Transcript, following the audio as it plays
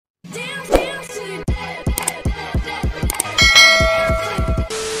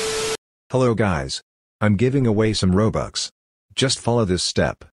Hello guys. I'm giving away some Robux. Just follow this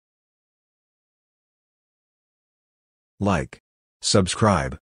step. Like,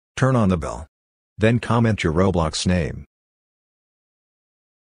 subscribe, turn on the bell. Then comment your Roblox name.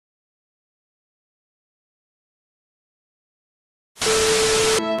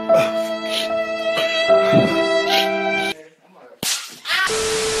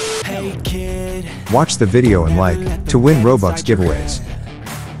 Hey kid, Watch the video and like to win Robux giveaways.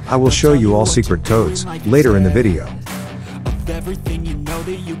 I will show you all secret codes later in the video. of everything you know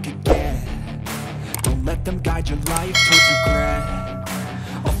that you could get. Don't let them guide your life towards regret.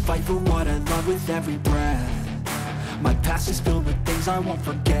 I'll fight for what I love with every breath. My past is filled with things I won't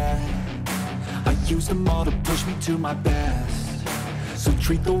forget. I use them all to push me to my best. So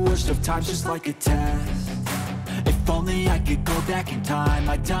treat the worst of times just like a test. If only I could go back in time,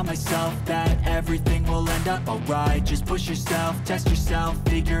 I'd tell myself that everything will end up alright. Just push yourself, test yourself,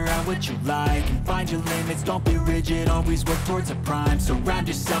 figure out what you like, and find your limits, don't be rigid, always work towards a prime. Surround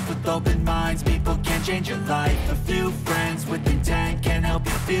yourself with open minds, people can change your life. A few friends with intent can help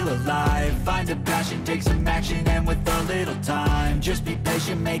you feel alive. Find a passion, take some action, and with a little time, just be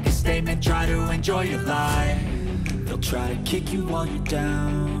patient, make a statement, try to enjoy your life. They'll try to kick you while you're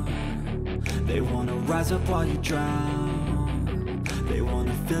down. They wanna rise up while you drown. They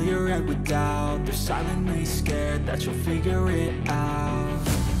wanna fill your head with doubt. They're silently scared that you'll figure it out.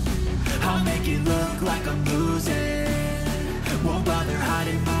 I'll make it look like I'm losing, won't bother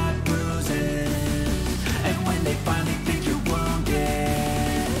hiding my bruises. And when they finally think you're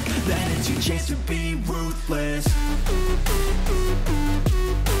wounded, then it's your chance to be ruthless.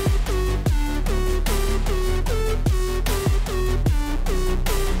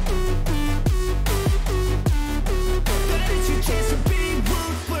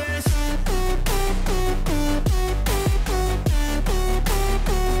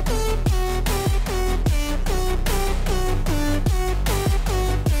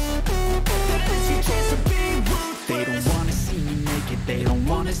 They don't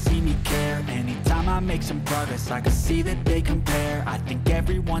wanna see me care. Anytime I make some progress, I can see that they compare. I think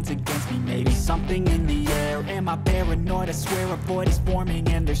everyone's against me, maybe something in the air. Am I paranoid? I swear a void is forming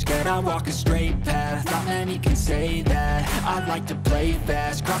and they're scared. I walk a straight path, not many can say that. I like to play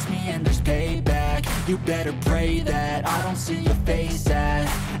fast, cross me and there's payback. You better pray that I don't see your face at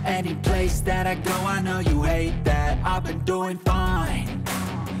any place that I go. I know you hate that. I've been doing fine,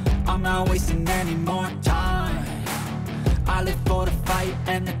 I'm not wasting any more time. I live for the fight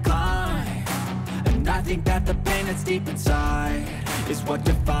and the climb, and I think that the pain that's deep inside is what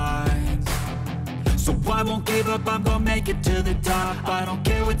defines. So I won't give up, I'm gonna make it to the top. I don't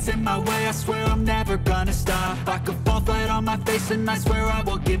care what's in my way, I swear I'm never gonna stop. I could fall flat on my face and I swear I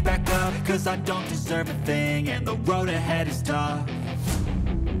will get back up, cause I don't deserve a thing and the road ahead is tough.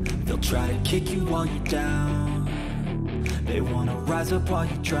 They'll try to kick you while you're down. They wanna rise up while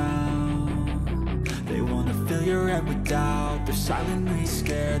you drown. They wanna fill your head with doubt. They're silently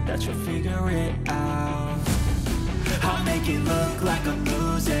scared that you'll figure it out. I'll make it look like I'm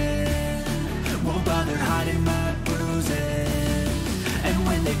losing, won't bother hiding my bruises. And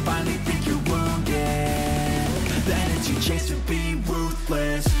when they finally think you're wounded, then it's your chance to be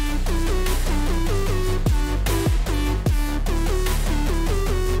ruthless.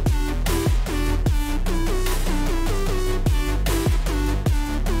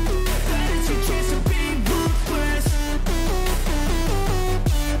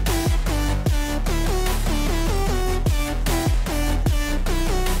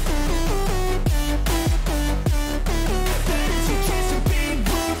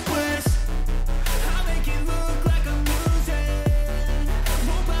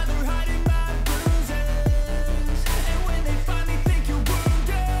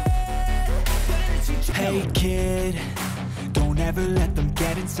 Hey kid, don't ever let them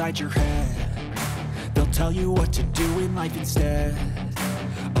get inside your head. They'll tell you what to do in life instead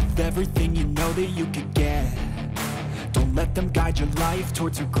of everything you know that you could get. Don't let them guide your life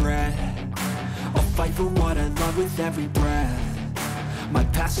towards regret. I'll fight for what I love with every breath. My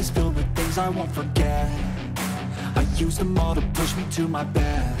past is filled with things I won't forget. I use them all to push me to my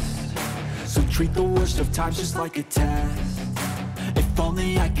best. So treat the worst of times just like a test. If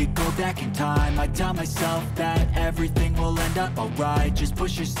only I could go back in time, I'd tell myself that everything will end up alright. Just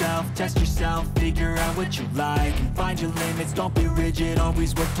push yourself, test yourself, figure out what you like, and find your limits, don't be rigid,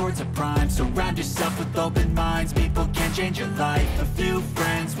 always work towards a prime. Surround yourself with open minds, people can change your life. A few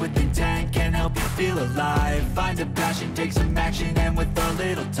friends with intent can help you feel alive. Find a passion, take some action, and with a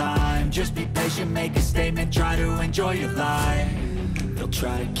little time, just be patient, make a statement, try to enjoy your life. They'll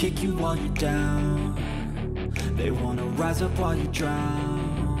try to kick you while you're down. They wanna rise up while you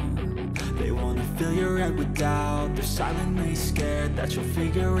drown. fill your head with doubt. They're silently scared that you'll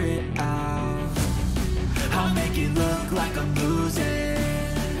figure it out. I'll make it look like I'm losing,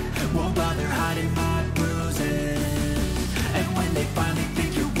 won't bother hiding my bruises. And when they finally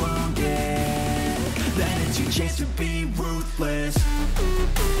think you're wounded, then it's your chance to be ruthless.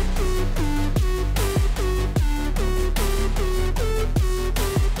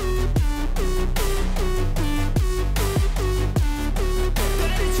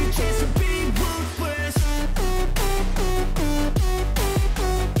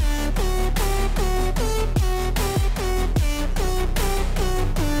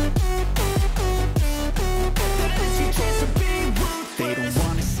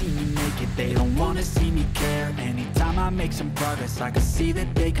 Make some progress, I can see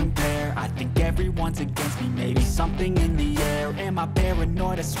that they compare. I think everyone's against me, maybe something in the air. Am I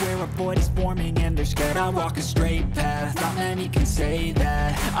paranoid? I swear a void is forming and they're scared. I walk a straight path, not many can say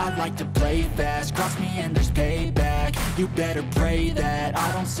that. I like to play fast, cross me and there's payback. You better pray that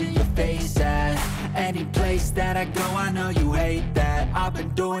I don't see your face at any place that I go. I know you hate that. I've been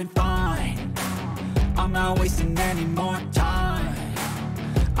doing fine, I'm not wasting any more time.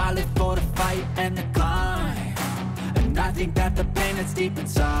 I live for the fight and the climb, and I think that the pain that's deep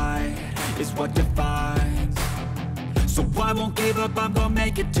inside is what defines. So I won't give up, I'm gonna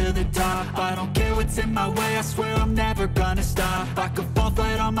make it to the top. I don't care what's in my way, I swear I'm never gonna stop. I could fall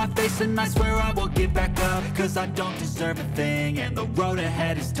flat on my face and I swear I will get back up, cause I don't deserve a thing and the road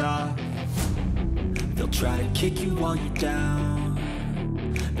ahead is tough. They'll try to kick you while you're down,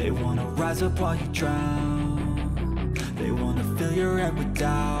 they wanna rise up while you drown. They wanna fill your head with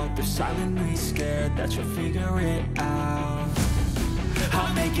doubt. They're silently scared that you'll figure it out.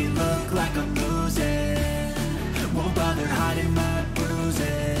 I'll make it look like I'm losing, won't bother hiding my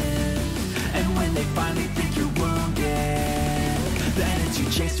bruises. And when they finally think you're wounded, then it's your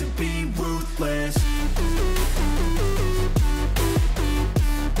chance to be ruthless.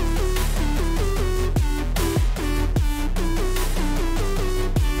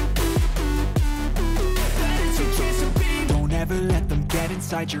 Never let them get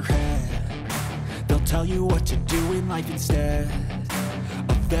inside your head. They'll tell you what to do in life instead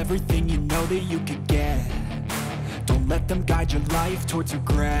of everything you know that you could get. Don't let them guide your life towards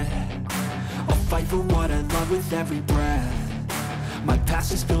regret. I'll fight for what I love with every breath. My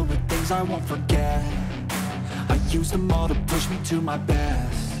past is filled with things I won't forget. I use them all to push me to my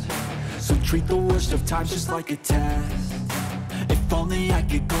best. So treat the worst of times just like a test. If only I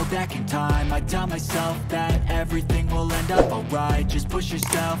could go back in time, I'd tell myself that everything will end up alright. Just push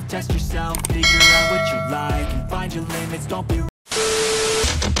yourself, test yourself, figure out what you like, and find your limits, don't be